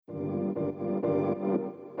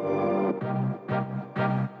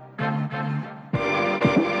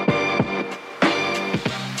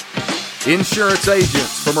Insurance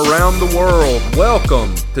agents from around the world,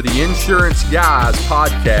 welcome to the Insurance Guys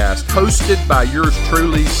podcast, hosted by yours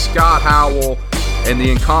truly, Scott Howell, and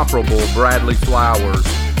the incomparable Bradley Flowers.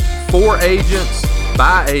 For agents,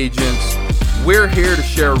 by agents, we're here to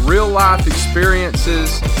share real-life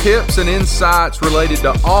experiences, tips, and insights related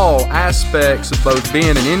to all aspects of both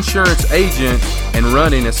being an insurance agent and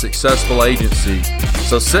running a successful agency.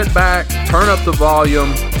 So sit back, turn up the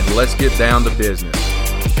volume, and let's get down to business.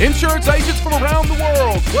 Insurance agents from around the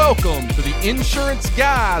world, welcome to the Insurance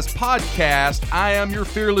Guys podcast. I am your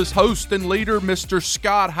fearless host and leader, Mr.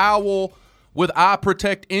 Scott Howell, with I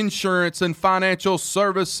Protect Insurance and Financial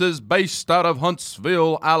Services based out of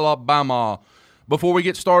Huntsville, Alabama. Before we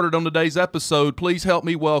get started on today's episode, please help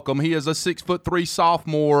me welcome. He is a 6'3"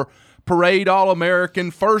 sophomore, Parade All-American,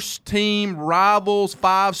 first team Rivals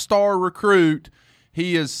 5-star recruit.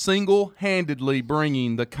 He is single-handedly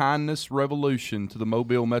bringing the kindness revolution to the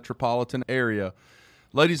Mobile metropolitan area.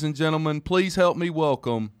 Ladies and gentlemen, please help me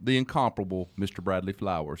welcome the incomparable Mr. Bradley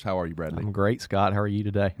Flowers. How are you, Bradley? I'm great, Scott. How are you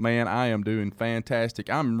today? Man, I am doing fantastic.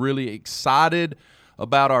 I'm really excited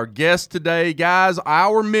about our guest today. Guys,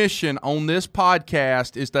 our mission on this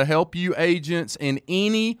podcast is to help you agents in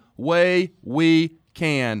any way we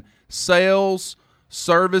can. Sales,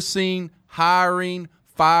 servicing, hiring,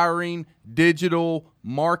 firing, digital,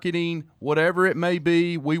 marketing, whatever it may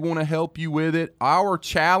be, we want to help you with it. Our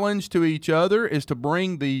challenge to each other is to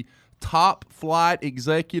bring the top flight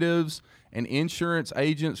executives and insurance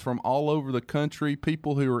agents from all over the country,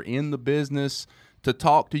 people who are in the business, to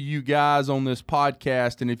talk to you guys on this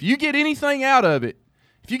podcast. And if you get anything out of it,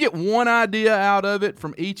 if you get one idea out of it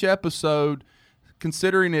from each episode,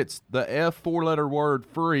 considering it's the four-letter word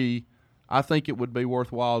free, I think it would be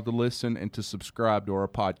worthwhile to listen and to subscribe to our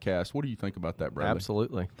podcast. What do you think about that, Bradley?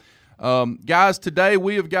 Absolutely. Guys, today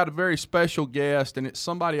we have got a very special guest, and it's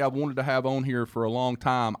somebody I've wanted to have on here for a long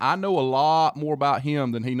time. I know a lot more about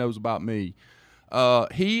him than he knows about me.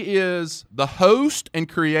 He is the host and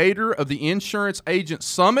creator of the Insurance Agent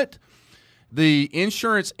Summit, the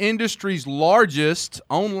insurance industry's largest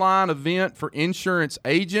online event for insurance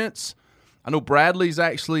agents. I know Bradley's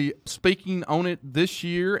actually speaking on it this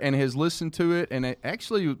year and has listened to it, and it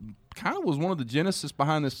actually kind of was one of the genesis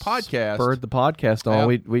behind this podcast. Spurred the podcast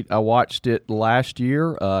on. I watched it last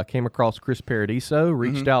year, came across Chris Paradiso,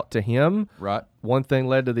 reached out to him. Right. One thing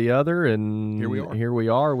led to the other, and here we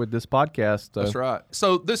are with this podcast. That's right.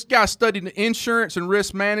 So this guy studied insurance and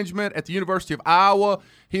risk management at the University of Iowa.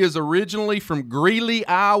 He is originally from Greeley,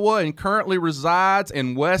 Iowa, and currently resides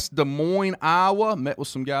in West Des Moines, Iowa. Met with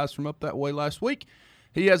some guys from up that way last week.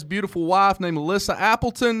 He has a beautiful wife named Brian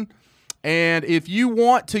Appleton. And if you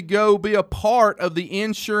want to go be a part of the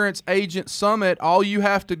Insurance Agent Summit, all you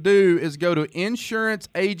have to do is go to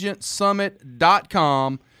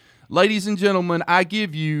insuranceagentsummit.com. Ladies and gentlemen, I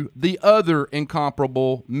give you the other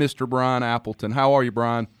incomparable Mr. Brian Appleton. How are you,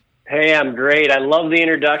 Brian? Hey, I'm great. I love the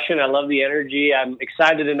introduction. I love the energy. I'm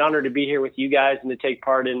excited and honored to be here with you guys and to take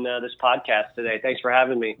part in this podcast today. Thanks for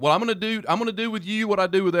having me. Well, I'm going to do with you what I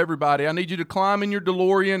do with everybody. I need you to climb in your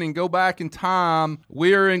DeLorean and go back in time.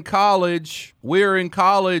 We're in college,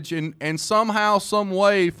 and somehow, some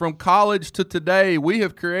way, from college to today, we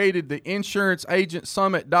have created the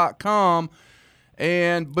insuranceagentsummit.com.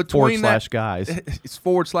 And between /guys. It's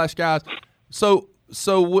 /guys.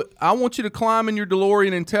 So I want you to climb in your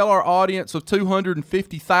DeLorean and tell our audience of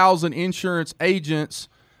 250,000 insurance agents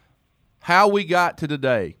how we got to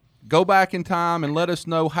today. Go back in time and let us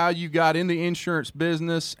know how you got in the insurance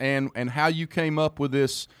business and how you came up with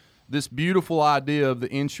this beautiful idea of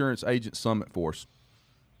the Insurance Agent Summit for us.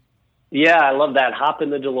 Yeah, I love that. Hop in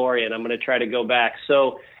the DeLorean. I'm going to try to go back.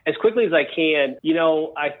 So as quickly as I can,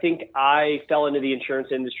 I think I fell into the insurance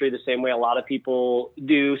industry the same way a lot of people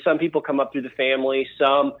do. Some people come up through the family.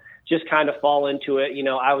 Some just kind of fall into it.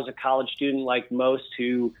 I was a college student like most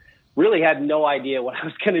who really had no idea what I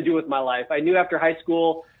was going to do with my life. I knew after high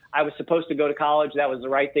school I was supposed to go to college. That was the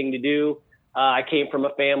right thing to do. I came from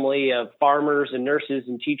a family of farmers and nurses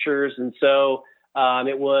and teachers. And so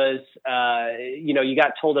it was, you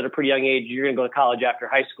got told at a pretty young age, you're going to go to college after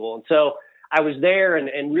high school. And so I was there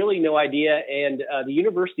and really no idea. And the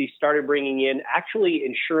university started bringing in actually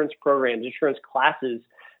insurance programs, insurance classes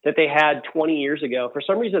that they had 20 years ago. For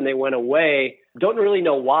some reason, they went away. Don't really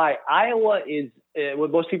know why. Iowa is,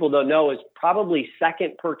 what most people don't know, is probably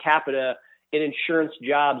second per capita in insurance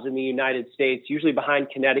jobs in the United States, usually behind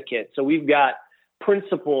Connecticut. So we've got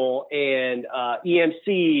Principal and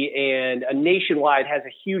EMC and Nationwide has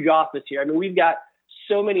a huge office here. I mean, we've got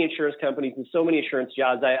so many insurance companies and so many insurance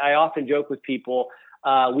jobs. I often joke with people,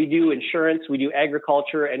 We do insurance, we do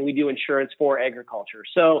agriculture, and we do insurance for agriculture.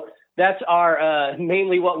 So that's our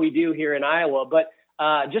mainly what we do here in Iowa. But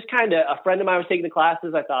just kind of a friend of mine was taking the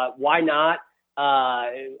classes. I thought, why not?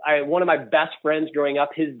 One of my best friends growing up,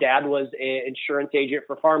 his dad was an insurance agent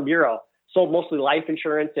for Farm Bureau, sold mostly life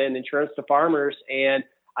insurance and insurance to farmers. And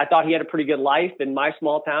I thought he had a pretty good life in my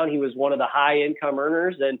small town. He was one of the high income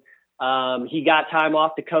earners, and he got time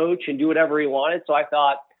off to coach and do whatever he wanted. So I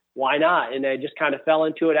thought, why not? And I just kind of fell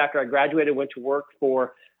into it after I graduated, went to work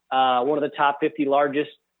for one of the top 50 largest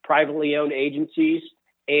privately owned agencies,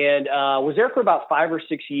 and was there for about 5 or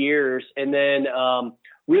 6 years. And then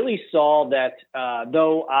really saw that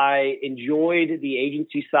though I enjoyed the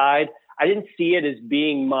agency side, I didn't see it as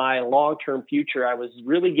being my long-term future. I was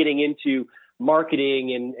really getting into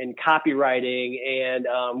marketing and copywriting and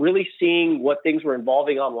really seeing what things were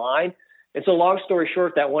evolving online. And so long story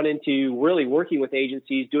short, that went into really working with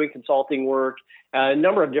agencies, doing consulting work, a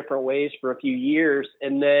number of different ways for a few years.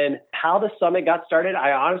 And then how the summit got started,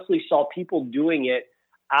 I honestly saw people doing it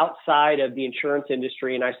outside of the insurance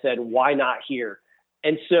industry. And I said, why not here?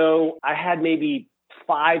 And so I had maybe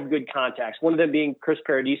 5 good contacts, one of them being Chris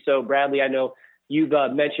Paradiso. Bradley, I know you've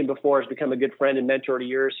mentioned before, has become a good friend and mentor to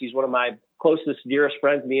yours. He's one of my closest, dearest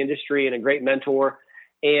friends in the industry and a great mentor.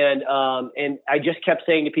 And I just kept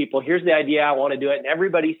saying to people, here's the idea, I want to do it. And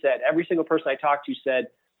everybody said, every single person I talked to said,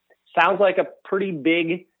 sounds like a pretty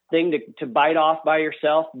big thing to bite off by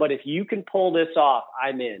yourself, but if you can pull this off,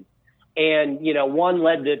 I'm in. And, one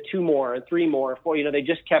led to 2 more and 3 more, 4, they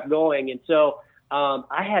just kept going. And so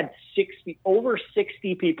I had over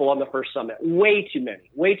 60 people on the first summit, way too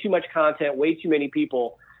many, way too much content, way too many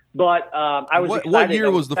people. But I was excited. What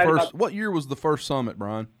year was the first? What year was the first summit,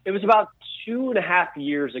 Brian? It was about 2.5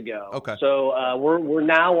 years ago. Okay. So we're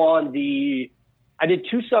now on I did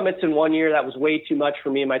 2 summits in 1 year. That was way too much for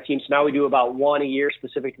me and my team. So now we do about 1 a year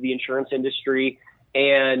specific to the insurance industry.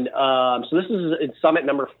 And so this is summit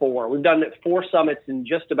number 4. We've done 4 summits in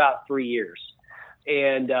just about 3 years.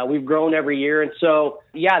 And we've grown every year. And so,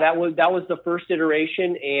 that was the first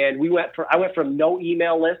iteration. And I went from no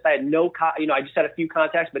email list. I had I just had a few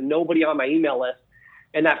contacts, but nobody on my email list.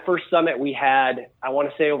 And that first summit we had, I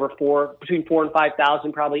want to say between 4,000 and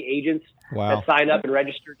 5,000 probably agents that signed up and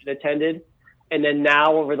registered and attended. And then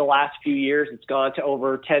now over the last few years, it's gone to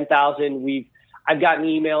over 10,000. I've gotten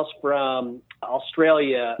emails from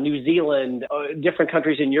Australia, New Zealand, different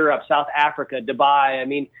countries in Europe, South Africa, Dubai. I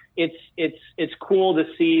mean, it's cool to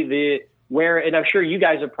see and I'm sure you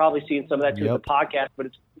guys have probably seen some of that too in the podcast, but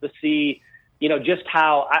it's cool to see, just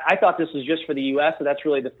how I thought this was just for the U.S. and that's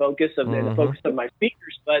really the focus of the focus of my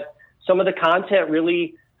speakers. But some of the content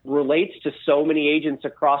really relates to so many agents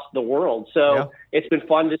across the world. So it's been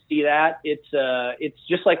fun to see that. It's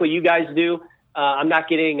just like what you guys do. I'm not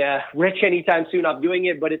getting rich anytime soon off doing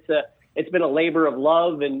it, but it's been a labor of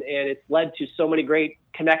love and it's led to so many great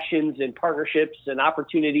connections and partnerships and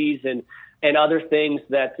opportunities and other things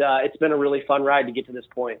that it's been a really fun ride to get to this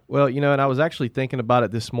point. Well, and I was actually thinking about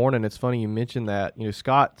it this morning. It's funny you mentioned that.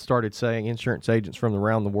 Scott started saying insurance agents from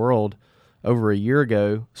around the world over a year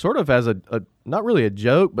ago, sort of as a not really a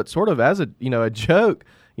joke, but sort of as a joke,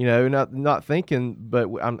 not thinking, but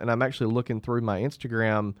I'm actually looking through my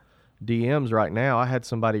Instagram DMs right now. I had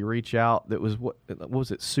somebody reach out that was what was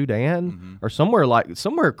it, Sudan or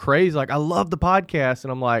somewhere crazy. Like, I love the podcast,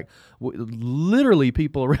 and I'm like, literally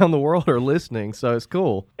people around the world are listening. So it's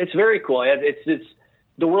cool. It's very cool. It's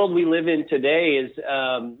the world we live in today is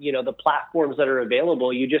the platforms that are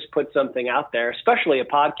available. You just put something out there, especially a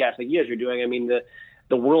podcast like you guys are doing. I mean,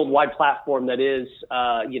 the worldwide platform that is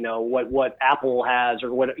what Apple has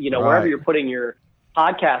or what wherever you're putting your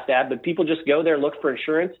podcast at, but people just go there, look for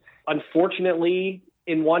insurance. Unfortunately,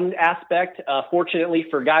 in one aspect, fortunately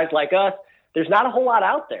for guys like us, there's not a whole lot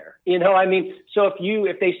out there. So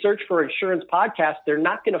if they search for insurance podcasts, they're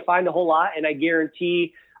not going to find a whole lot. And I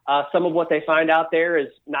guarantee some of what they find out there is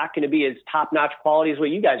not going to be as top-notch quality as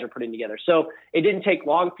what you guys are putting together. So it didn't take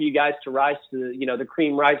long for you guys to rise to the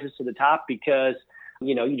cream rises to the top because,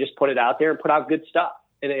 you just put it out there and put out good stuff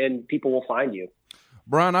and people will find you.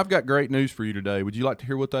 Brian, I've got great news for you today. Would you like to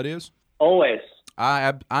hear what that is? Always.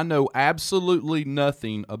 I know absolutely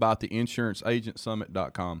nothing about the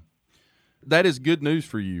insuranceagentsummit.com. That is good news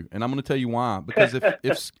for you, and I'm going to tell you why. Because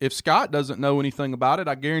if Scott doesn't know anything about it,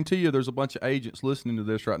 I guarantee you there's a bunch of agents listening to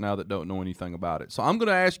this right now that don't know anything about it. So I'm going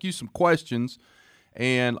to ask you some questions,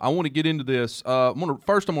 and I want to get into this. I'm going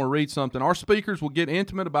to read something. Our speakers will get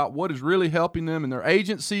intimate about what is really helping them in their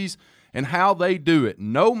agencies and how they do it,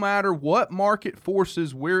 no matter what market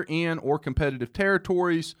forces we're in or competitive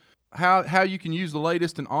territories. how you can use the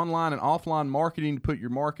latest in online and offline marketing to put your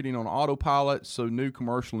marketing on autopilot so new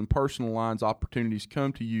commercial and personal lines opportunities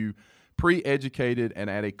come to you pre-educated and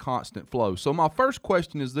at a constant flow. So my first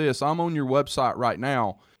question is this. I'm on your website right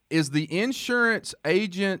now. Is the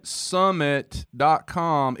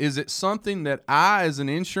insuranceagentsummit.com, is it something that I as an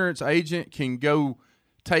insurance agent can go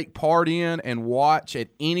take part in and watch at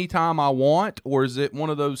any time I want, or is it one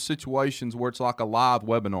of those situations where it's like a live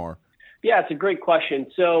webinar? Yeah, it's a great question.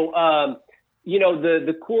 So,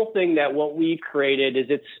 the cool thing that what we've created is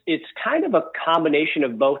it's kind of a combination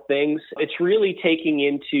of both things. It's really taking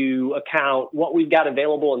into account what we've got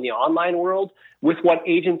available in the online world with what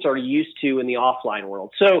agents are used to in the offline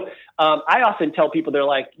world. So I often tell people, they're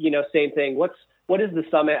like, same thing. What is the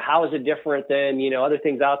summit? How is it different than, other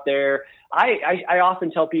things out there? I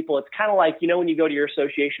often tell people it's kind of like, when you go to your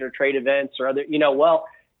association or trade events or other, you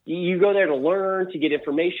go there to learn, to get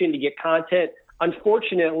information, to get content.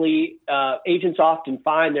 Unfortunately, agents often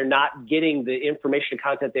find they're not getting the information and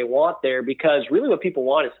content they want there, because really what people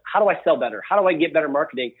want is, how do I sell better? How do I get better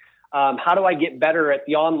marketing? How do I get better at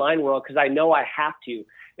the online world? Because I know I have to.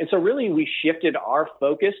 And so really we shifted our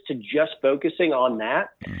focus to just focusing on that.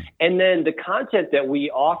 And then the content that we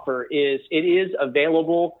offer it is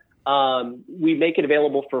available. We make it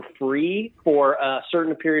available for free for a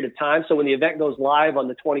certain period of time. So when the event goes live on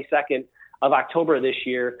the 22nd of October this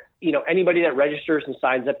year, anybody that registers and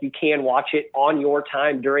signs up, you can watch it on your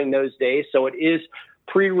time during those days. So it is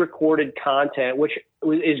pre-recorded content, which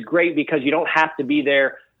is great because you don't have to be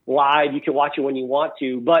there live. You can watch it when you want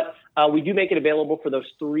to, but we do make it available for those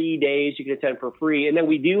 3 days. You can attend for free. And then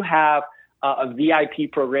we do have a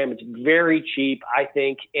VIP program. It's very cheap, I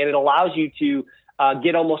think, and it allows you to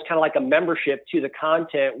get almost kind of like a membership to the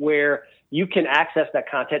content where you can access that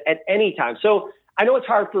content at any time. So I know it's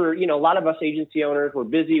hard for, a lot of us agency owners. We're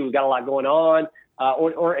busy. We've got a lot going on,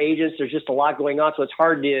 or agents. There's just a lot going on. So it's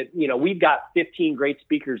hard to, we've got 15 great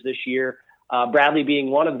speakers this year, Bradley being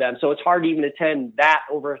one of them. So it's hard to even attend that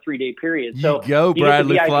over a 3-day period. So you go,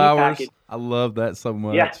 Bradley Flowers. Package. I love that so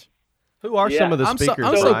much. Yeah. Who are some of the speakers?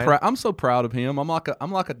 I'm so proud of him. I'm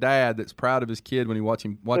like a dad that's proud of his kid when he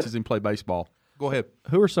watches him play baseball. Go ahead.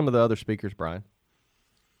 Who are some of the other speakers, Brian?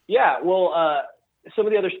 Yeah, well, some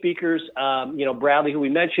of the other speakers, Bradley, who we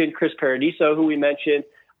mentioned, Chris Paradiso, who we mentioned,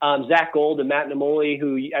 Zach Gold and Matt Namoli,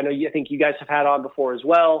 who I think you guys have had on before as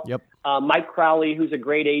well. Yep. Mike Crowley, who's a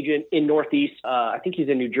great agent in Northeast. I think he's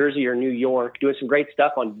in New Jersey or New York, doing some great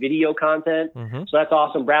stuff on video content. Mm-hmm. So that's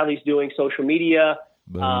awesome. Bradley's doing social media.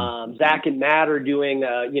 Zach and Matt are doing,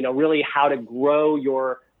 really how to grow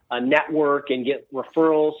your network and get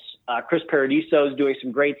referrals. Chris Paradiso is doing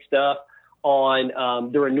some great stuff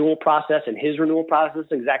on the renewal process and his renewal process,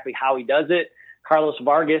 exactly how he does it. Carlos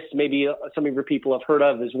Vargas, maybe some of your people have heard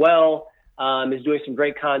of as well, is doing some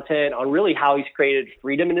great content on really how he's created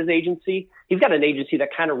freedom in his agency. He's got an agency that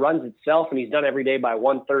kind of runs itself, and he's done every day by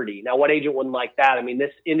 1:30. Now, what agent wouldn't like that? I mean,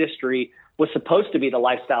 this industry was supposed to be the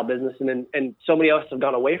lifestyle business, and so many of us have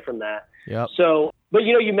gone away from that. Yep. So, but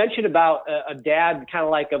you mentioned about a dad kind of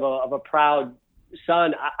like of a proud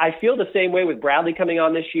son. I feel the same way with Bradley coming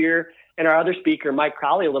on this year and our other speaker, Mike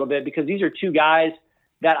Crowley, a little bit, because these are two guys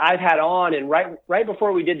that I've had on, and right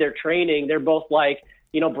before we did their training, they're both like,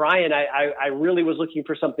 Brian, I really was looking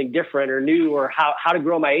for something different or new or how to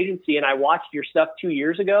grow my agency. And I watched your stuff 2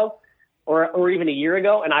 years ago or even a year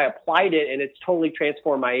ago, and I applied it, and it's totally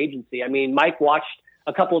transformed my agency. I mean, Mike watched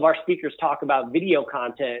a couple of our speakers talk about video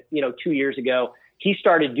content, 2 years ago. He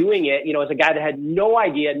started doing it, as a guy that had no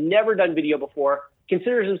idea, never done video before,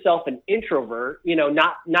 considers himself an introvert,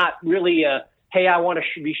 not really hey, I want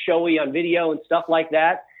to be showy on video and stuff like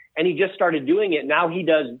that. And he just started doing it. Now he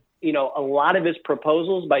does, a lot of his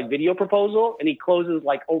proposals by video proposal, and he closes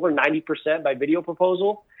like over 90% by video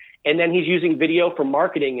proposal. And then he's using video for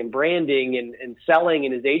marketing and branding and selling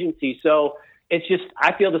in his agency. So it's just,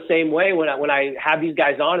 I feel the same way when I have these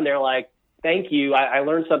guys on and they're like, thank you. I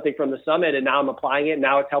learned something from the summit, and now I'm applying it. And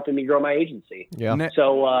now it's helping me grow my agency. Yeah.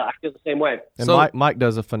 So I feel the same way. And Mike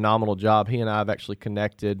does a phenomenal job. He and I have actually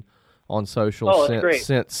connected on social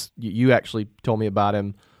since you actually told me about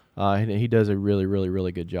him. He does a really, really,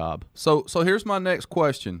 really good job. So here's my next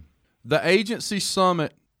question. The agency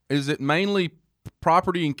summit, is it mainly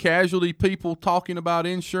property and casualty people talking about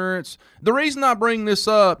insurance? The reason I bring this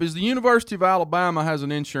up is the University of Alabama has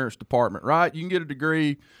an insurance department, right? You can get a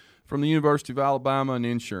degree from the University of Alabama in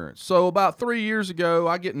insurance. So about 3 years ago,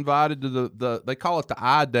 I get invited to they call it the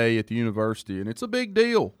I-Day at the university, and it's a big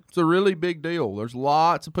deal. It's a really big deal. There's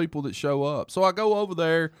lots of people that show up. So I go over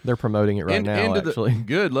there. They're promoting it right now, actually.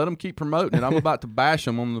 Good. Let them keep promoting it. I'm about to bash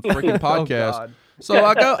them on the freaking podcast. So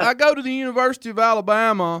I go to the University of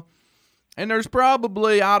Alabama, And there's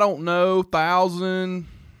probably, I don't know, 1,000,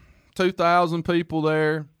 2,000 people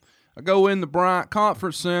there. I go in the Bryant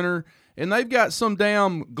Conference Center, and they've got some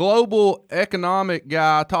damn global economic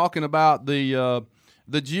guy talking about the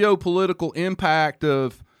geopolitical impact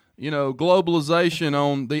of, globalization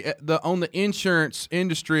on the insurance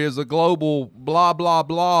industry as a global blah, blah,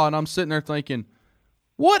 blah. And I'm sitting there thinking,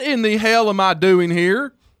 what in the hell am I doing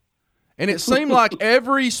here? And it seemed like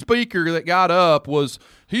every speaker that got up was,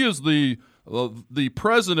 he is the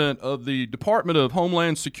president of the Department of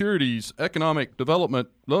Homeland Security's Economic Development,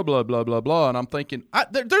 blah, blah, blah, blah, blah. And I'm thinking,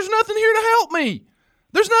 there's nothing here to help me.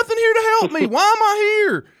 There's nothing here to help me. Why am I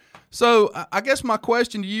here? So I guess my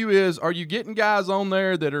question to you is, are you getting guys on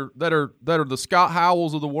there that are the Scott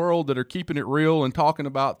Howells of the world, that are keeping it real and talking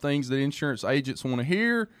about things that insurance agents want to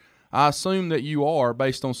hear? I assume that you are,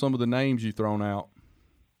 based on some of the names you've thrown out.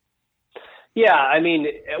 Yeah, I mean,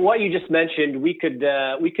 what you just mentioned, we could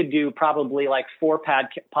do probably like 4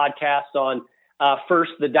 podcasts on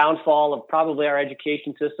first the downfall of probably our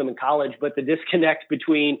education system in college, but the disconnect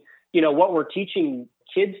between what we're teaching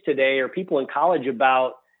kids today or people in college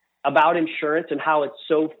about insurance and how it's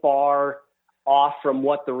so far off from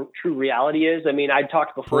what the true reality is. I mean, I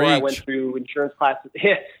talked before. Preach. I went through insurance classes.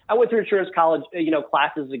 I went through insurance college,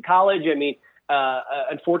 classes in college. I mean,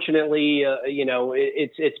 unfortunately,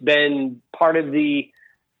 it's been part of the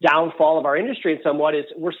downfall of our industry. And somewhat is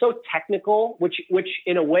we're so technical, which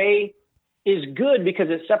in a way is good because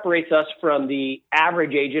it separates us from the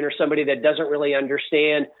average agent or somebody that doesn't really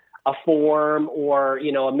understand a form or,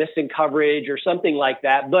 a missing coverage or something like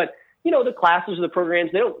that. But, the classes or the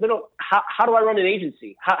programs, they don't, how do I run an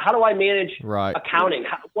agency? How do I manage accounting?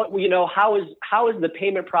 How is the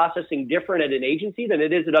payment processing different at an agency than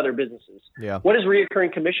it is at other businesses? Yeah. What does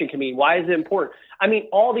reoccurring commission mean? Why is it important? I mean,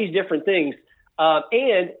 all these different things,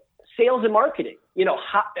 and sales and marketing,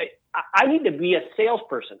 I need to be a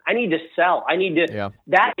salesperson. I need to sell. I need to,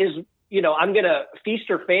 that is, I'm going to feast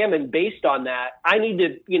or famine based on that. I need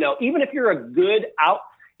to, even if you're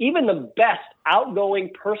even the best outgoing,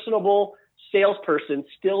 personable salesperson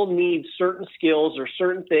still needs certain skills or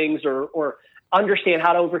certain things or understand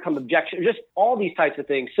how to overcome objections, just all these types of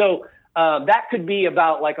things. So that could be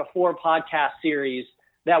about like a 4 podcast series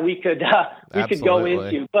that we could go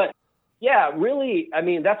into. But yeah, really, I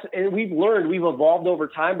mean, and we've evolved over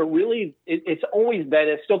time, but really it's always been,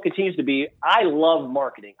 it still continues to be, I love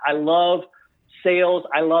marketing. I love sales.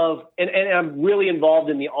 I love, and I'm really involved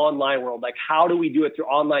in the online world. Like, how do we do it through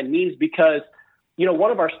online means? Because,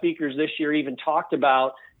 one of our speakers this year even talked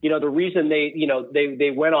about, the reason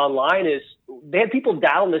they went online is they had people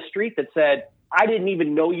down the street that said, I didn't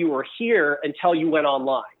even know you were here until you went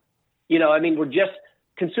online.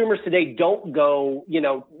 Consumers today don't go,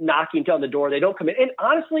 knocking down the door. They don't come in. And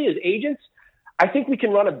honestly, as agents, I think we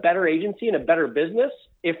can run a better agency and a better business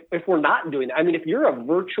if we're not doing that. I mean, if you're a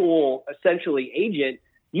virtual, essentially, agent,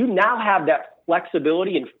 you now have that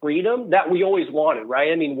flexibility and freedom that we always wanted,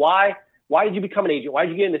 right? I mean, why did you become an agent? Why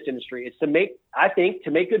did you get in this industry? It's to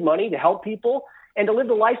make good money, to help people, and to live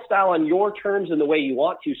the lifestyle on your terms and the way you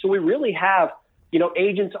want to. So we really have,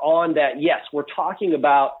 agents on that. Yes, we're talking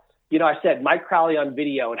about, I said Mike Crowley on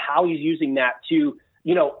video and how he's using that to,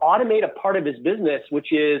 automate a part of his business,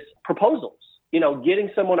 which is proposals. Getting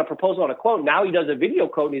someone a proposal on a quote. Now he does a video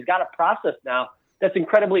quote, and he's got a process now that's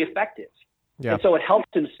incredibly effective. Yeah. And so it helps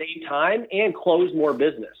him save time and close more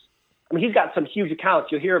business. I mean, he's got some huge accounts.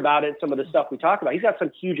 You'll hear about it in some of the stuff we talk about. He's got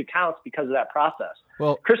some huge accounts because of that process.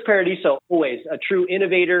 Well, Chris Paradiso, always a true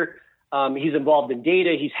innovator. He's involved in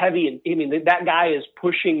data. He's heavy. That guy is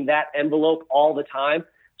pushing that envelope all the time.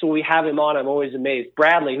 So when we have him on, I'm always amazed.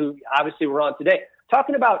 Bradley, who obviously we're on today,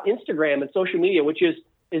 talking about Instagram and social media, which has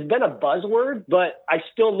been a buzzword, but I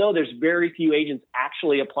still know there's very few agents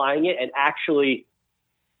actually applying it and actually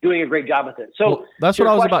doing a great job with it. So that's what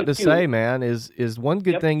I was about to say, man, is one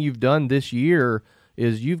good thing you've done this year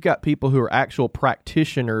is you've got people who are actual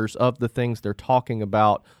practitioners of the things they're talking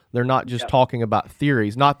about. They're not just talking about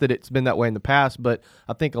theories. Not that it's been that way in the past, but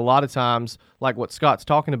I think a lot of times, like what Scott's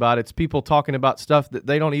talking about, it's people talking about stuff that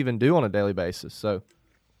they don't even do on a daily basis. So,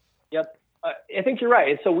 I think you're right.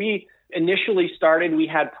 And so we initially started, we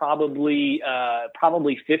had probably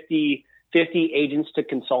 50 agents to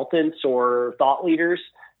consultants or thought leaders.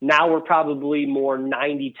 Now we're probably more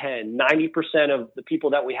 90-10. 90% of the people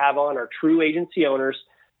that we have on are true agency owners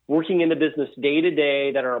working in the business day to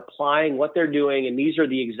day that are applying what they're doing. And these are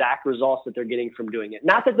the exact results that they're getting from doing it.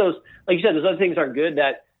 Not that those, like you said, those other things aren't good,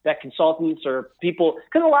 that consultants or people,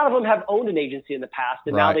 because a lot of them have owned an agency in the past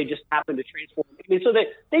and now they just happen to transform. I mean, so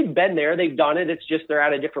they've been there, they've done it. It's just they're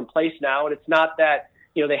at a different place now. And it's not that,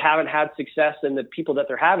 they haven't had success in the people that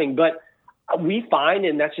they're having, but we find,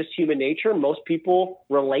 and that's just human nature, most people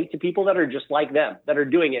relate to people that are just like them, that are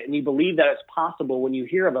doing it. And you believe that it's possible when you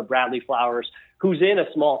hear of a Bradley Flowers who's in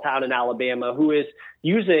a small town in Alabama, who is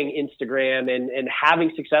using Instagram and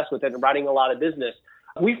having success with it and running a lot of business.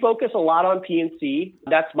 We focus a lot on P&C.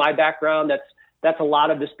 That's my background. That's a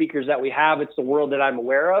lot of the speakers that we have. It's the world that I'm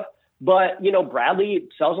aware of. But, Bradley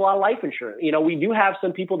sells a lot of life insurance. We do have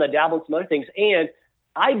some people that dabble in some other things. And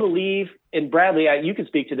I believe, and Bradley, you can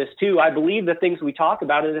speak to this too, I believe the things we talk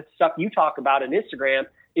about and the stuff you talk about on Instagram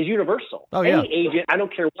is universal. Oh, yeah. Any agent, I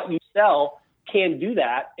don't care what you sell, can do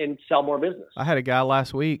that and sell more business. I had a guy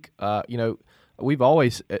last week, we've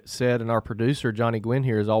always said, and our producer, Johnny Gwynn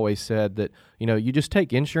here, has always said that, you just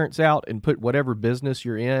take insurance out and put whatever business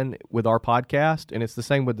you're in with our podcast, and it's the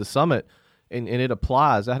same with the summit, and it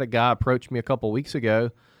applies. I had a guy approach me a couple of weeks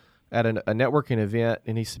ago at a networking event,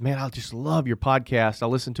 and he said, man, I just love your podcast. I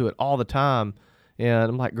listen to it all the time. And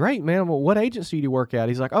I'm like, great, man. Well, what agency do you work at?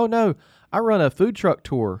 He's like, oh, no, I run a food truck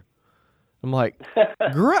tour. I'm like,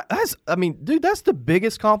 great. Dude, that's the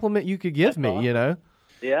biggest compliment you could give me,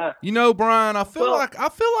 Yeah. Brian, I feel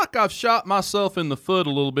like I've shot myself in the foot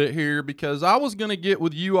a little bit here, because I was going to get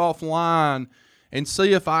with you offline and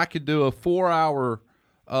see if I could do a 4-hour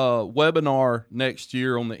webinar next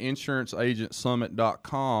year on the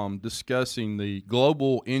insuranceagentsummit.com discussing the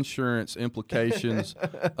global insurance implications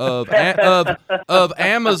of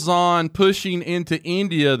Amazon pushing into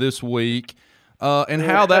India this week, and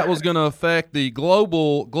how that was going to affect the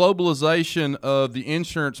globalization of the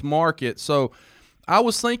insurance market. So I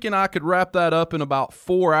was thinking I could wrap that up in about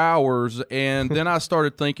 4 hours, and then I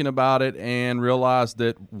started thinking about it and realized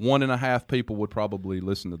that 1.5 people would probably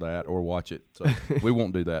listen to that or watch it. So we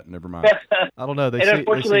won't do that. Never mind. I don't know.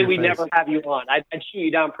 Unfortunately, we never have you on. I'd shoot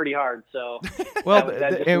you down pretty hard. So well,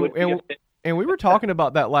 and we were talking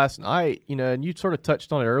about that last night, and you sort of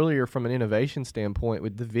touched on it earlier from an innovation standpoint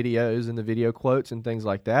with the videos and the video quotes and things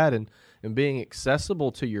like that, and being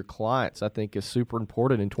accessible to your clients, I think, is super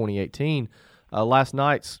important in 2018. Last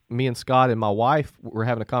night, me and Scott and my wife were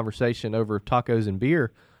having a conversation over tacos and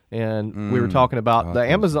beer, and we were talking about the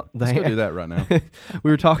Amazon. Let's go do that right now.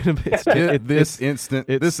 We were talking about this instant.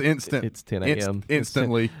 It's 10 a.m.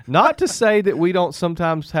 Instantly. Not to say that we don't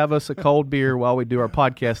sometimes have us a cold beer while we do our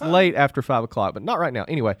podcast late after 5 o'clock, but not right now.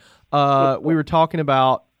 Anyway, we were talking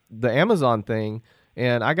about the Amazon thing.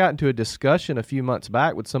 And I got into a discussion a few months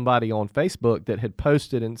back with somebody on Facebook that had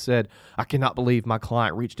posted and said, I cannot believe my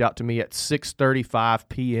client reached out to me at 6:35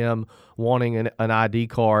 p.m. wanting an ID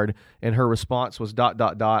card. And her response was ...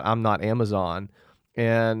 I'm not Amazon.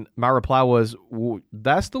 And my reply was, well,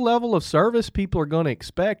 that's the level of service people are going to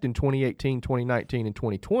expect in 2018, 2019, and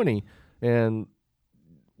 2020. And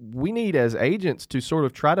we need, as agents, to sort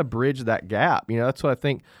of try to bridge that gap. That's what I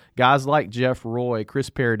think guys like Jeff Roy, Chris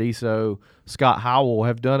Paradiso, Scott Howell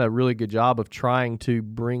have done a really good job of trying to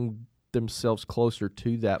bring themselves closer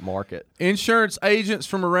to that market. Insurance agents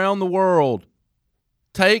from around the world,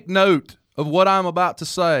 take note of what I'm about to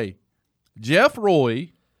say. Jeff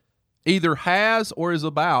Roy either has or is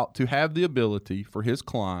about to have the ability for his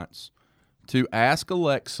clients to ask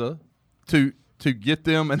Alexa to get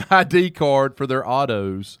them an ID card for their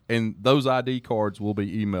autos, and those ID cards will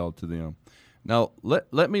be emailed to them. Now,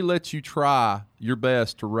 let me let you try your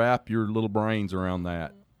best to wrap your little brains around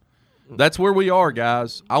that. That's where we are,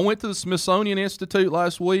 guys. I went to the Smithsonian Institute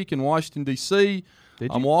last week in Washington, D.C.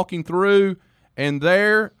 I'm walking through, and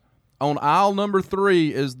there on aisle number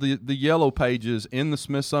 3 is the yellow pages in the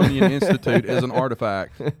Smithsonian Institute as an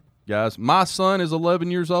artifact. Guys, my son is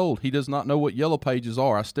 11 years old. He does not know what yellow pages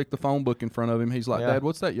are. I stick the phone book in front of him. He's like, Dad,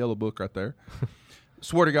 what's that yellow book right there?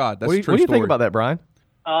 Swear to God, that's a true story. What do you think about that, Brian?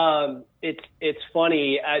 It's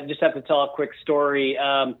funny. I just have to tell a quick story.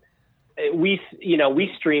 We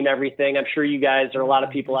stream everything. I'm sure you guys, there are a lot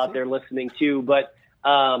of people out there listening too, but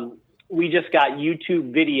we just got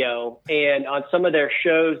YouTube video, and on some of their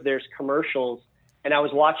shows, there's commercials. And I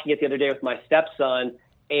was watching it the other day with my stepson,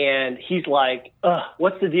 and he's like,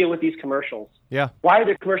 what's the deal with these commercials? Yeah. Why are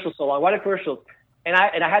the commercials so long? Why are the commercials? And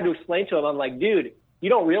I had to explain to him, I'm like, dude, you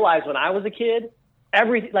don't realize when I was a kid,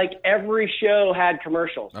 every show had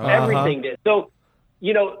commercials. Uh-huh. Everything did. So,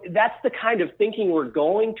 that's the kind of thinking we're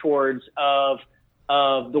going towards of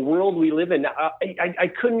the world we live in. I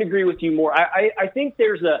couldn't agree with you more. I think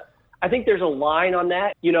there's a line on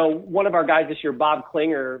that. One of our guys this year, Bob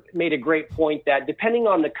Klinger, made a great point that depending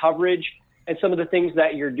on the coverage and some of the things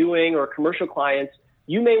that you're doing or commercial clients,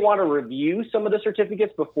 you may want to review some of the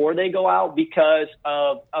certificates before they go out because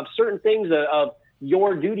of certain things of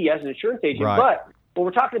your duty as an insurance agent. Right. But when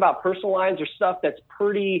we're talking about personal lines or stuff that's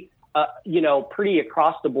pretty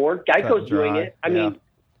across the board, Geico's doing it. I mean,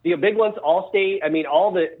 The big ones, Allstate, I mean,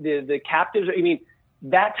 all the captives, I mean,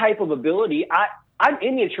 that type of ability. I'm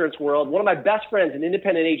in the insurance world. One of my best friends, an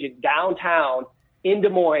independent agent downtown in Des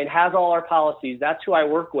Moines, has all our policies. That's who I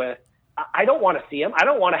work with. I don't want to see him. I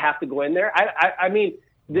don't want to have to go in there. I mean,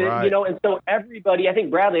 right. You know, and so everybody, I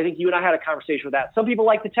think, Bradley, I think you and I had a conversation with that. Some people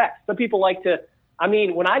like to text. Some people like to, I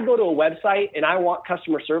mean, when I go to a website and I want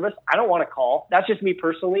customer service, I don't want to call. That's just me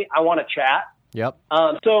personally. I want to chat. Yep.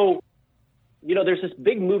 So, you know, there's this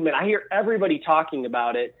big movement. I hear everybody talking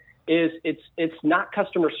about it. It's not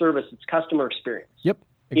customer service. It's customer experience. Yep.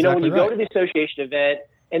 Exactly. You know, when you right. go to the association event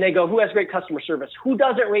and they go, who has great customer service? Who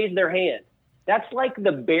doesn't raise their hand? That's like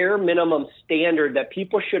the bare minimum standard that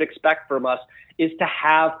people should expect from us, is to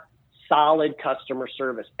have solid customer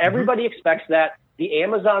service. Everybody expects that. The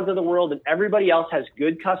Amazons of the world and everybody else has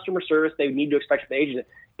good customer service they need to expect from the agent.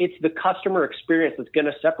 It's the customer experience that's going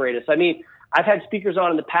to separate us. I mean, I've had speakers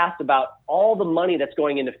on in the past about all the money that's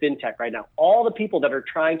going into fintech right now, all the people that are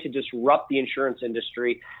trying to disrupt the insurance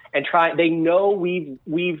industry and they know we've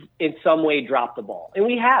in some way dropped the ball. And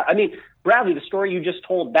we have. I mean, Bradley, the story you just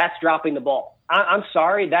told, that's dropping the ball. I'm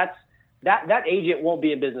sorry, that agent won't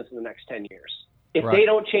be in business in the next 10 years. If right. they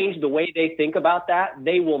don't change the way they think about that,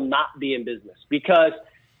 they will not be in business, because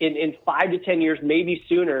in 5 to 10 years, maybe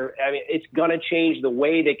sooner, I mean, it's going to change the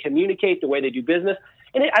way they communicate, the way they do business.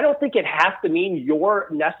 And I don't think it has to mean you're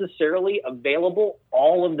necessarily available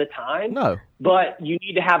all of the time. No. But you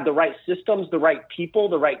need to have the right systems, the right people,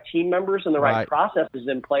 the right team members, and the right processes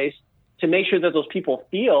in place to make sure that those people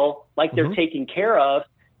feel like they're taken care of.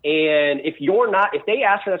 And if they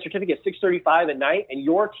ask for that certificate at 6:35 at night and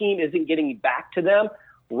your team isn't getting back to them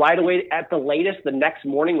right away at the latest the next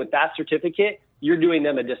morning with that certificate, you're doing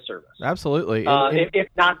them a disservice. Absolutely. If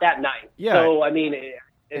not that night. Yeah. So, I mean,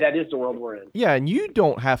 that is the world we're in. Yeah, and you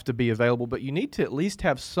don't have to be available, but you need to at least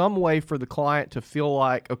have some way for the client to feel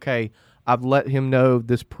like, okay, I've let him know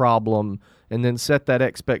this problem, and then set that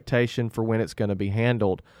expectation for when it's going to be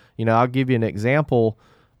handled. You know, I'll give you an example.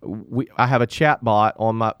 I have a chat bot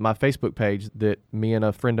on my Facebook page that me and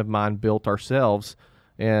a friend of mine built ourselves,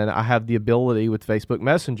 and I have the ability with Facebook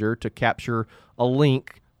Messenger to capture a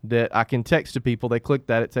link that I can text to people. They click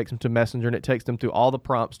that, it takes them to Messenger, and it takes them through all the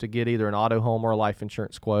prompts to get either an auto, home, or a life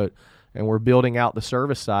insurance quote. And we're building out the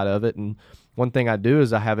service side of it. And one thing I do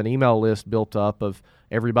is I have an email list built up of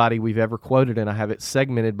everybody we've ever quoted, and I have it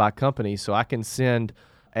segmented by company. So I can send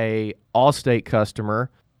a Allstate customer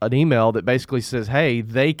an email that basically says, hey,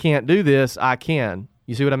 they can't do this, I can.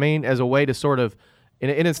 You see what I mean? As a way to sort of,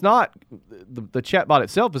 and it's not, the chatbot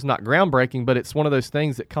itself is not groundbreaking, but it's one of those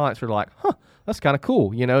things that clients are like, that's kind of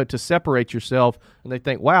cool, you know, to separate yourself. And they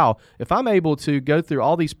think, wow, if I'm able to go through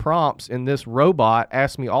all these prompts and this robot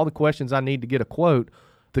asks me all the questions I need to get a quote,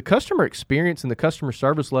 the customer experience and the customer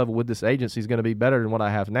service level with this agency is going to be better than what I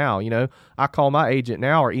have now. You know, I call my agent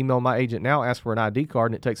now or email my agent now, ask for an ID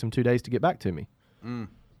card, and it takes them 2 days to get back to me.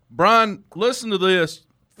 Brian, listen to this.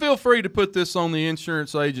 Feel free to put this on the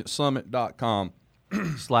insuranceagentsummit.com.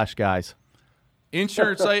 /guys.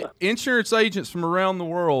 Insurance agents from around the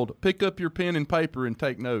world, pick up your pen and paper and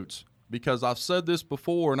take notes, because I've said this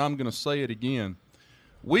before and I'm going to say it again.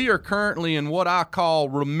 We are currently in what I call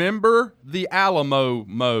remember the Alamo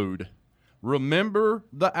mode. Remember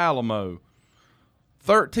the Alamo.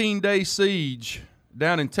 13-day siege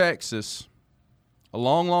down in Texas a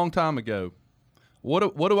long, long time ago.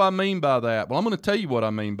 What do I mean by that? Well, I'm going to tell you what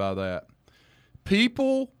I mean by that.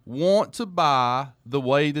 People want to buy the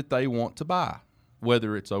way that they want to buy,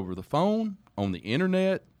 whether it's over the phone, on the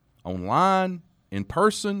internet, online, in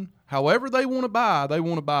person, however they want to buy, they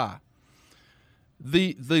want to buy.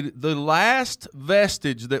 The last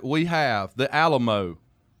vestige that we have, the Alamo,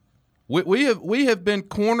 we have been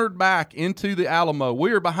cornered back into the Alamo.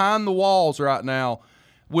 We are behind the walls right now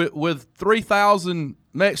with 3,000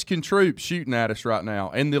 Mexican troops shooting at us right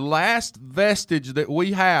now. And the last vestige that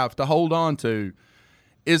we have to hold on to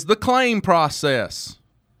is the claim process,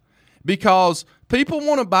 because people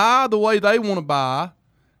want to buy the way they want to buy.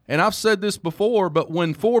 And I've said this before, but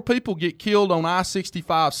when 4 people get killed on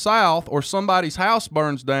I-65 South or somebody's house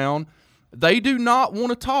burns down, they do not want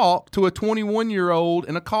to talk to a 21-year-old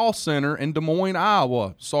in a call center in Des Moines,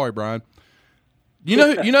 Iowa. Sorry, Brian. You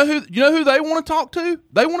know who they want to talk to?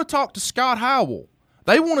 They want to talk to Scott Howell.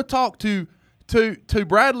 They want to talk to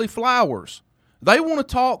Bradley Flowers. They want to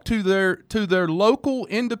talk to their local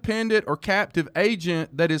independent or captive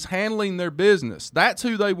agent that is handling their business. That's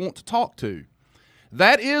who they want to talk to.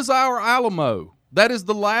 That is our Alamo. That is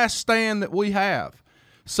the last stand that we have.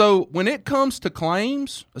 So when it comes to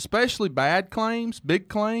claims, especially bad claims, big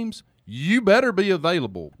claims, you better be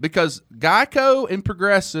available, because Geico and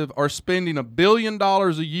Progressive are spending $1 billion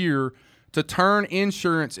a year to turn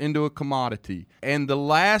insurance into a commodity. And the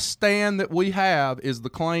last stand that we have is the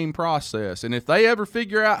claim process. And if they ever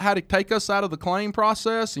figure out how to take us out of the claim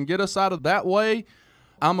process and get us out of that way,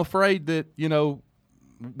 I'm afraid that,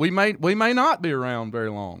 we may not be around very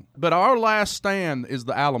long. But our last stand is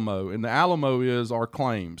the Alamo, and the Alamo is our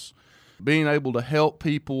claims, being able to help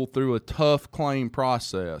people through a tough claim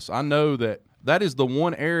process. I know that is the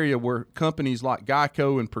one area where companies like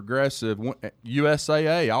Geico and Progressive,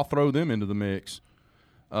 USAA, I'll throw them into the mix.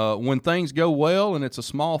 When things go well and it's a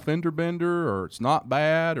small fender bender, or it's not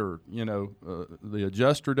bad, or the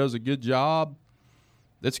adjuster does a good job,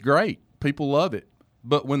 that's great. People love it.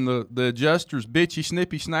 But when the adjuster's bitchy,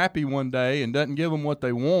 snippy, snappy one day and doesn't give them what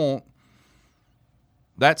they want,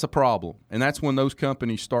 that's a problem. And that's when those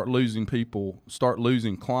companies start losing people, start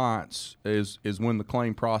losing clients, is when the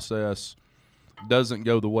claim process doesn't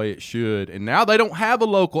go the way it should. And now they don't have a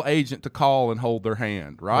local agent to call and hold their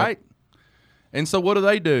hand, right? Yep. And so what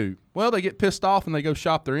do? Well, they get pissed off and they go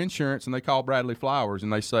shop their insurance and they call Bradley Flowers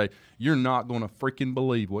and they say, "You're not going to freaking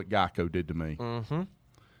believe what Geico did to me." Mm-hmm.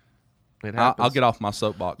 I'll get off my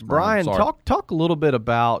soapbox, Brian. Talk a little bit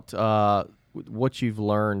about what you've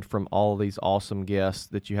learned from all of these awesome guests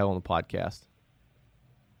that you have on the podcast.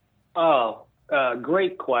 Oh,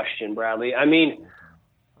 great question, Bradley. I mean,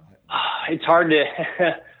 it's hard to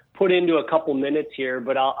put into a couple minutes here,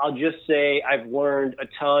 but I'll just say I've learned a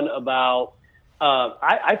ton about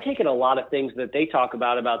I've taken a lot of things that they talk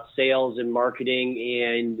about sales and marketing,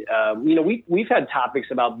 and we've had topics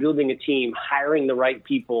about building a team, hiring the right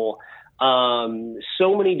people,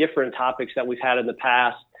 so many different topics that we've had in the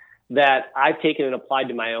past that I've taken and applied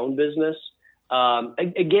to my own business.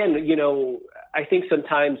 Again, I think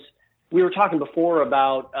sometimes we were talking before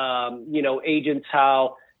about agents,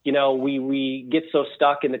 how we get so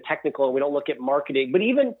stuck in the technical and we don't look at marketing, but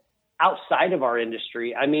even outside of our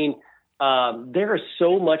industry, I mean, there is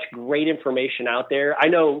so much great information out there. I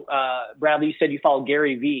know, Bradley, you said you follow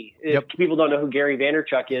Gary V. Yep. If people don't know who Gary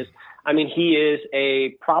Vaynerchuk is, I mean, he is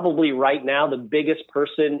probably right now the biggest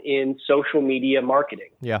person in social media marketing.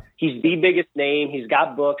 Yeah. He's the biggest name. He's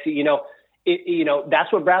got books,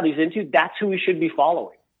 that's what Bradley's into. That's who we should be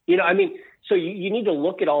following. So you need to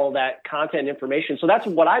look at all of that content information. So that's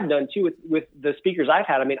what I've done too with the speakers I've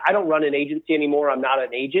had. I mean, I don't run an agency anymore. I'm not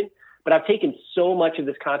an agent, but I've taken so much of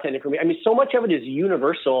this content information. I mean, so much of it is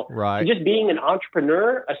universal. Right. To just being an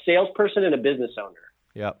entrepreneur, a salesperson, and a business owner.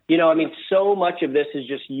 Yeah. So much of this is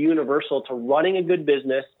just universal to running a good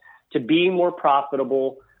business, to being more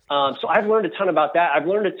profitable. So I've learned a ton about that. I've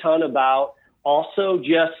learned a ton about also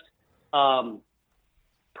just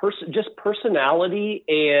personality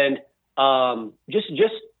and I've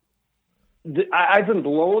been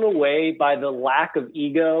blown away by the lack of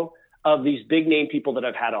ego of these big name people that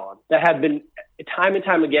I've had on, that have been time and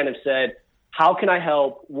time again have said, "How can I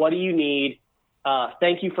help? What do you need?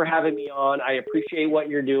 Thank you for having me on. I appreciate what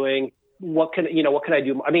you're doing. What can I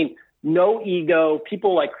do?" I mean, no ego.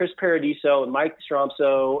 People like Chris Paradiso and Mike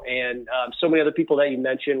Stromso and so many other people that you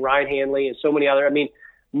mentioned, Ryan Hanley and so many other. I mean,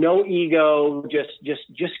 no ego,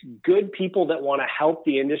 just good people that want to help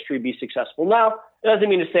the industry be successful. Now, it doesn't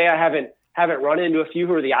mean to say I haven't run into a few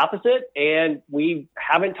who are the opposite, and we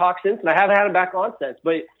haven't talked since, and I haven't had them back on since.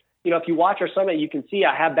 But if you watch our summit, you can see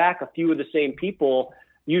I have back a few of the same people,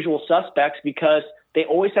 usual suspects, because they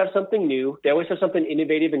always have something new, they always have something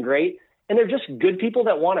innovative and great, and they're just good people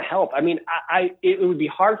that want to help. I mean, it would be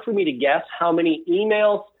hard for me to guess how many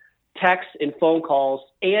emails, texts, and phone calls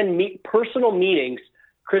and personal meetings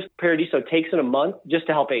Chris Paradiso takes in a month just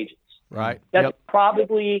to help agents. Right. That's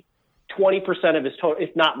probably 20% of his total,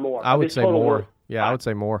 if not more. I would say more. Worth. Yeah, I would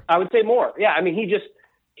say more. I would say more. Yeah, I mean,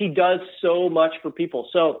 he does so much for people.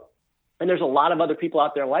 So, and there's a lot of other people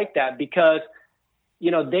out there like that because,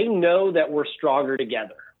 they know that we're stronger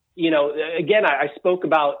together. Again, I spoke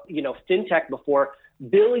about, fintech before.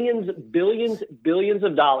 Billions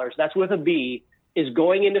of dollars, that's with a B, is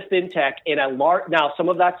going into fintech in a large. Now, some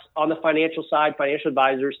of that's on the financial side, financial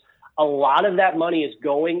advisors. A lot of that money is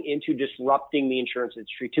going into disrupting the insurance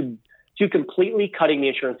industry, to completely cutting the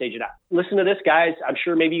insurance agent out. Listen to this, guys. I'm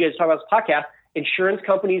sure maybe you guys talk about this podcast. Insurance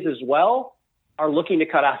companies as well are looking to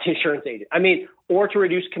cut out the insurance agent. I mean, or to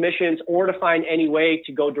reduce commissions, or to find any way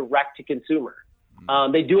to go direct to consumer.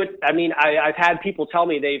 They do it. I mean, I've had people tell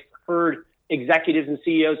me they've heard executives and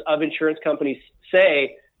CEOs of insurance companies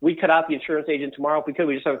say, "We cut out the insurance agent tomorrow if we could.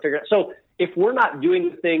 We just haven't figured it out." So if we're not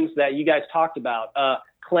doing the things that you guys talked about,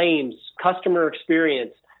 claims, customer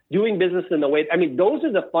experience, doing business in the way, I mean, those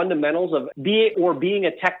are the fundamentals of being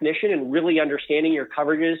a technician and really understanding your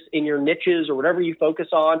coverages in your niches or whatever you focus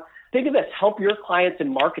on. Think of this, help your clients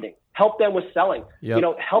in marketing, help them with selling,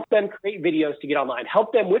 help them create videos to get online,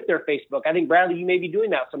 help them with their Facebook. I think, Bradley, you may be doing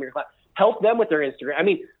that with some of your clients. Help them with their Instagram. I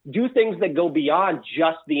mean, do things that go beyond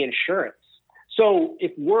just the insurance. So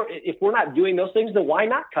if we're not doing those things, then why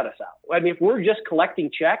not cut us out? I mean, if we're just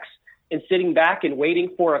collecting checks and sitting back and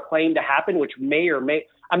waiting for a claim to happen, which may or may,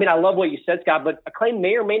 I mean, I love what you said, Scott, but a claim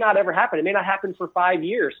may or may not ever happen. It may not happen for 5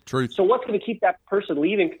 years. Truth. So what's going to keep that person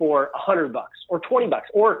leaving for $100 or $20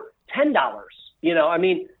 or $10? I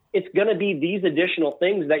mean, it's going to be these additional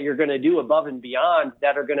things that you're going to do above and beyond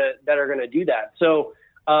that are going to do that. So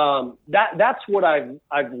that's what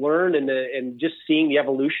I've learned and just seeing the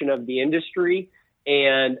evolution of the industry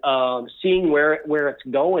and seeing where it's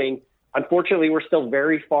going. Unfortunately, we're still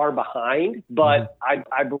very far behind, but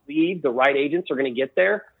I believe the right agents are going to get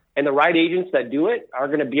there, and the right agents that do it are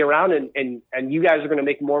going to be around, and you guys are going to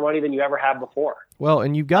make more money than you ever have before. Well,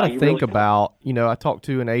 and you've got to think about, I talked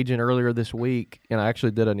to an agent earlier this week, and I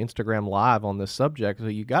actually did an Instagram live on this subject. So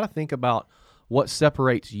you got to think about what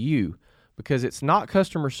separates you, because it's not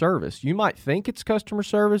customer service. You might think it's customer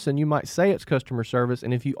service, and you might say it's customer service,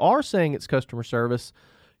 and if you are saying it's customer service,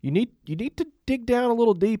 you need to dig down a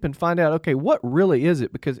little deep and find out, okay, what really is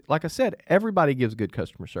it? Because like I said, everybody gives good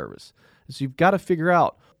customer service. So you've got to figure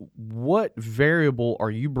out what variable are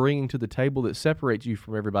you bringing to the table that separates you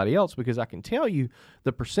from everybody else? Because I can tell you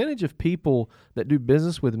the percentage of people that do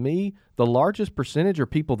business with me, the largest percentage are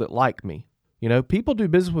people that like me. People do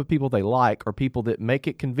business with people they like or people that make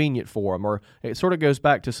it convenient for them. Or it sort of goes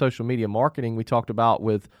back to social media marketing we talked about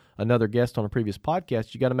with another guest on a previous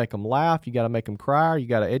podcast. You got to make them laugh. You got to make them cry. You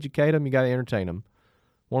got to educate them. You got to entertain them.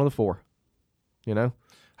 One of the four. Hey,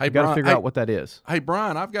 you got to figure out what that is. Hey,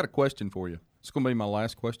 Brian, I've got a question for you. It's going to be my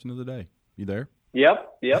last question of the day. You there?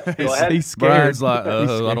 Yep. Go ahead. He's scared. Brian's like,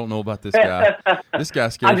 I don't know about this guy. This guy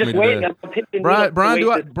scares me to death.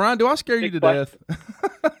 Brian, do I scare you to death?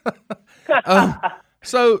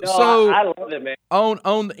 So I love it, man.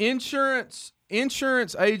 On the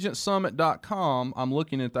insuranceagentsummit.com, I'm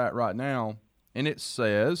looking at that right now, and it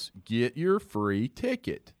says get your free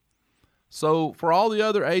ticket. So for all the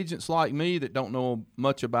other agents like me that don't know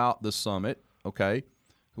much about the summit, okay,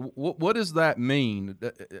 what does that mean?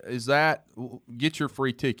 Is that get your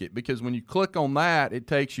free ticket? Because when you click on that, it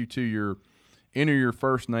takes you to enter your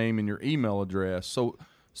first name and your email address.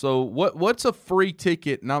 So what's a free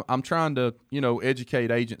ticket? And I'm trying to, educate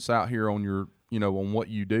agents out here on your, on what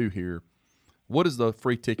you do here. What does the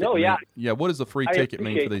free ticket mean? Yeah, what does the free ticket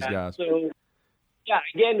mean for these guys? So,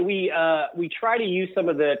 again, we try to use some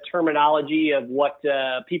of the terminology of what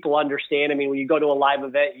people understand. I mean, when you go to a live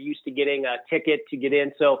event, you're used to getting a ticket to get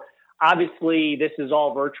in. So obviously this is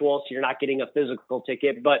all virtual, so you're not getting a physical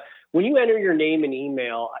ticket. But when you enter your name and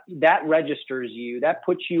email, that registers you, that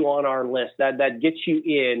puts you on our list, that gets you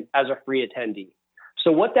in as a free attendee.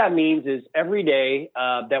 So what that means is every day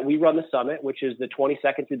that we run the summit, which is the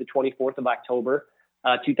 22nd through the 24th of October,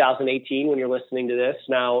 2018, when you're listening to this.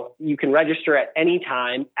 Now, you can register at any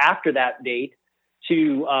time after that date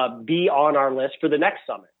to be on our list for the next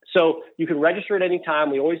summit. So you can register at any time.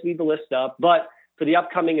 We always leave the list up. But for the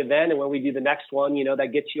upcoming event and when we do the next one,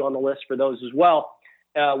 that gets you on the list for those as well.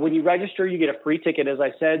 When you register, you get a free ticket, as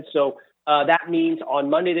I said. So that means on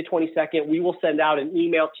Monday the 22nd, we will send out an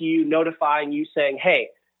email to you notifying you saying, hey,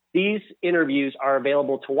 these interviews are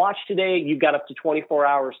available to watch today. You've got up to 24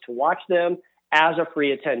 hours to watch them as a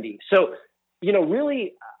free attendee. So,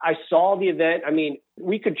 really, I saw the event. I mean,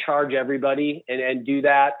 we could charge everybody and do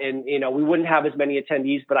that. And, we wouldn't have as many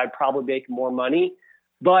attendees, but I'd probably make more money.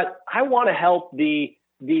 But I want to help the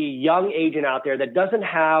young agent out there that doesn't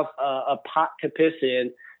have a pot to piss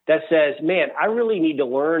in, that says, man, I really need to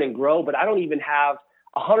learn and grow, but I don't even have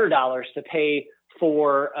 $100 to pay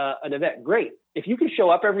for an event. Great. If you can show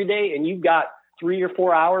up every day and you've got 3 or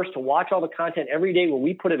 4 hours to watch all the content every day when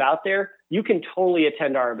we put it out there, you can totally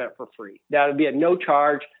attend our event for free. That would be at no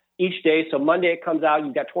charge each day. So Monday it comes out,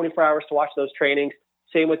 you've got 24 hours to watch those trainings.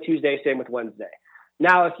 Same with Tuesday, same with Wednesday.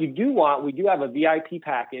 Now, if you do want, we do have a VIP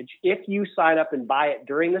package. If you sign up and buy it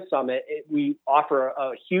during the summit, we offer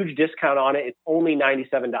a huge discount on it. It's only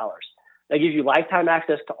 $97. That gives you lifetime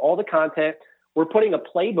access to all the content. We're putting a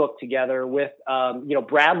playbook together with,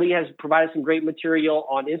 Bradley has provided some great material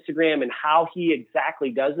on Instagram and how he exactly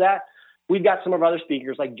does that. We've got some of our other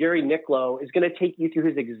speakers like Jerry Nicklow is going to take you through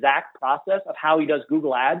his exact process of how he does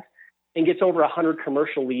Google Ads and gets over 100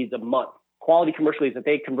 commercial leads a month, quality commercial leads that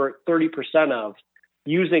they convert 30% of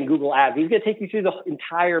using Google Ads. He's going to take you through the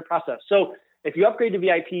entire process. So if you upgrade to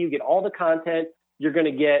VIP, you get all the content. You're going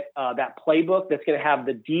to get that playbook that's going to have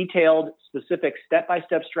the detailed, specific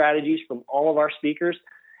step-by-step strategies from all of our speakers.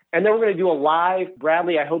 And then we're going to do a live.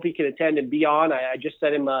 Bradley, I hope he can attend and be on. I just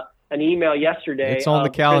sent him an email yesterday. It's on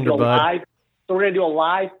the calendar, bud. So we're going to do a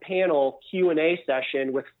live panel Q&A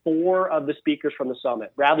session with 4 of the speakers from the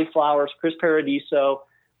summit. Bradley Flowers, Chris Paradiso,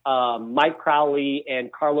 Mike Crowley,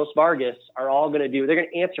 and Carlos Vargas are all going to do. They're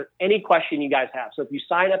going to answer any question you guys have. So if you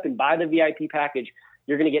sign up and buy the VIP package,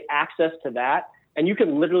 you're going to get access to that. And you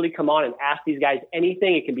can literally come on and ask these guys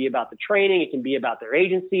anything. It can be about the training. It can be about their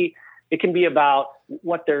agency. It can be about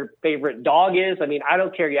what their favorite dog is. I mean, I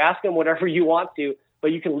don't care. You ask them whatever you want to,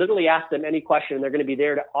 but you can literally ask them any question, and they're going to be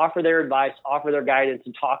there to offer their advice, offer their guidance,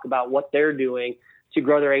 and talk about what they're doing to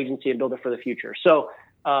grow their agency and build it for the future. So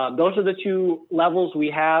those are the 2 levels we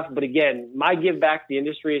have. But again, my give back to the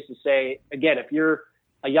industry is to say, again, if you're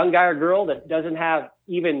a young guy or girl that doesn't have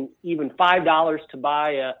even $5 to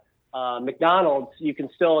buy a McDonald's, you can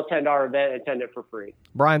still attend our event and attend it for free.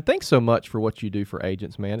 Brian, thanks so much for what you do for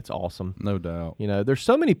agents, man. It's awesome. No doubt. You know, there's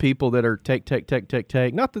so many people that are take.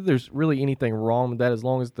 Not that there's really anything wrong with that as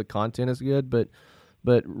long as the content is good, but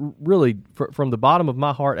really from the bottom of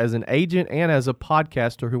my heart as an agent and as a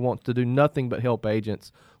podcaster who wants to do nothing but help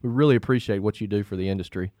agents, we really appreciate what you do for the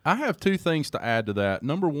industry. I have 2 things to add to that.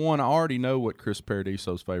 Number 1, I already know what Chris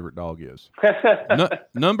Paradiso's favorite dog is.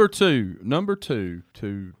 Number two,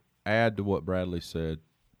 to add to what Bradley said,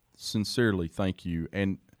 sincerely thank you.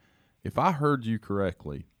 And if I heard you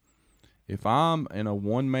correctly, if I'm in a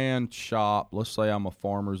one-man shop, let's say I'm a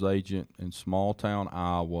farmer's agent in small-town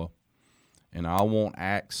Iowa, and I want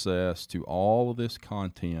access to all of this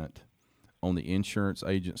content on the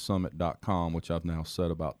insuranceagentsummit.com, which I've now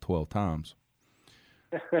said about 12 times,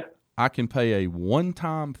 I can pay a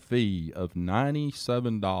one-time fee of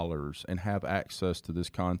 $97 and have access to this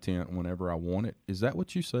content whenever I want it. Is that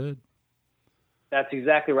what you said? That's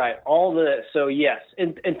exactly right. So yes,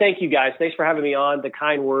 and thank you guys. Thanks for having me on, the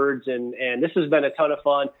kind words, and this has been a ton of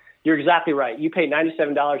fun. You're exactly right. You pay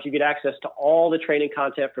 $97, you get access to all the training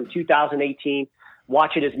content from 2018.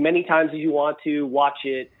 Watch it as many times as you want to. Watch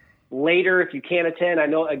it later if you can't attend. I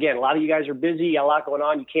know, again, a lot of you guys are busy, you got a lot going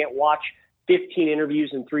on. You can't watch 15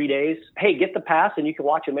 interviews in 3 days. Hey, get the pass and you can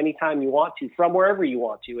watch them anytime you want to from wherever you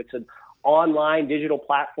want to. It's an online digital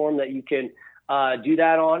platform that you can do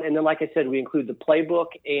that on. And then, like I said, we include the playbook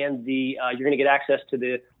and you're going to get access to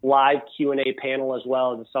the live Q&A panel as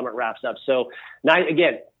well as the summit wraps up. So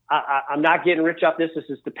again, I'm not getting rich off this. This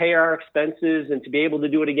is to pay our expenses and to be able to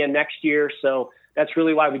do it again next year. So that's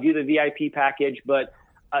really why we do the VIP package. But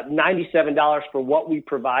 $97 for what we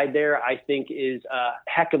provide there, I think is a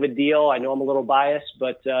heck of a deal. I know I'm a little biased,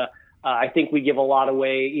 but I think we give a lot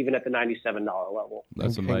away even at the $97 level.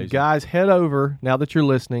 That's amazing. And guys, head over, now that you're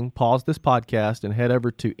listening, pause this podcast and head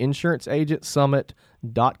over to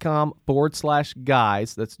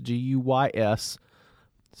insuranceagentsummit.com/guys. That's GUYS.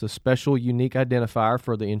 It's a special, unique identifier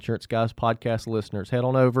for the Insurance Guys podcast listeners. Head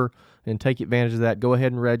on over and take advantage of that. Go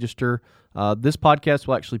ahead and register. This podcast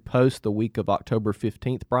will actually post the week of October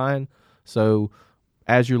 15th, Brian. So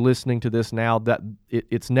as you're listening to this now,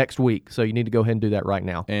 it's next week. So you need to go ahead and do that right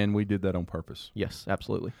now. And we did that on purpose. Yes,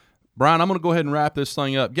 absolutely. Brian, I'm going to go ahead and wrap this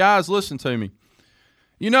thing up. Guys, listen to me.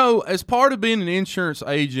 You know, as part of being an insurance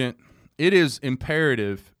agent, it is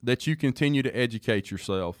imperative that you continue to educate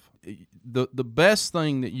yourself. The best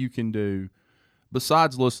thing that you can do,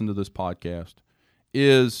 besides listen to this podcast,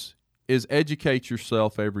 is educate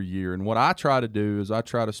yourself every year. And what I try to do is I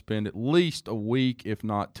try to spend at least a week, if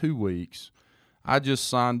not 2 weeks. I just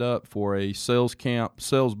signed up for a sales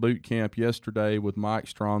boot camp yesterday with Mike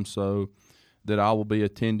Stromso that I will be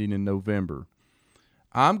attending in November.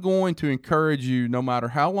 I'm going to encourage you, no matter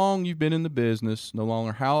how long you've been in the business, no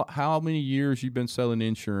longer how many years you've been selling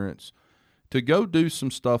insurance, to go do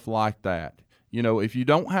some stuff like that. You know, if you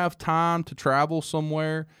don't have time to travel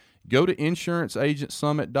somewhere, go to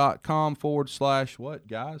insuranceagentsummit.com/what,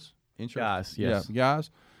 guys? Guys, yes. Yeah, guys.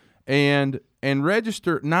 And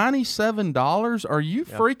register. $97? Are you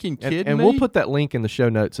freaking kidding me? And we'll put that link in the show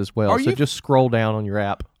notes as well. So just scroll down on your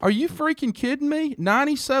app. Are you freaking kidding me?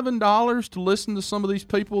 $97 to listen to some of these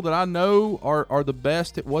people that I know are the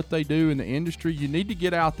best at what they do in the industry. You need to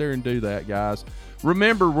get out there and do that, guys.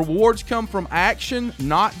 Remember, rewards come from action,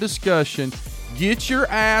 not discussion. Get your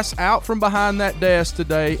ass out from behind that desk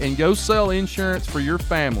today and go sell insurance for your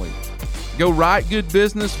family. Go write good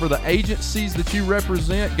business for the agencies that you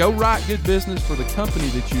represent. Go write good business for the company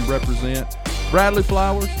that you represent. Bradley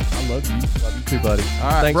Flowers, I love you. Love you too, buddy. All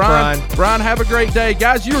right, thanks, Brian. Brian, have a great day.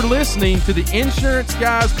 Guys, you're listening to the Insurance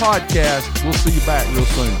Guys podcast. We'll see you back real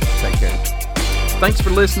soon. Take care. thanks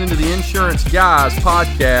for listening to the Insurance Guys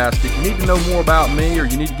podcast. If you need to know more about me or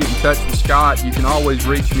you need to get in touch with Scott, you can always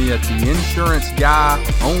reach me at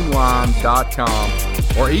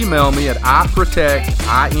theinsuranceguyonline.com or email me at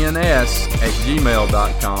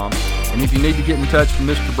iprotectins@gmail.com. And if you need to get in touch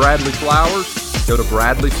with Mr. Bradley Flowers, go to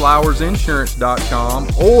bradleyflowersinsurance.com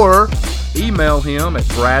or email him at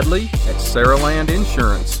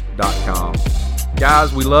bradley@saralandinsurance.com.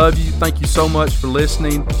 Guys, we love you. Thank you so much for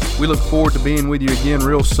listening. We look forward to being with you again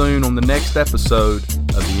real soon on the next episode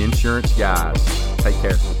of The Insurance Guys. Take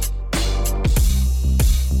care.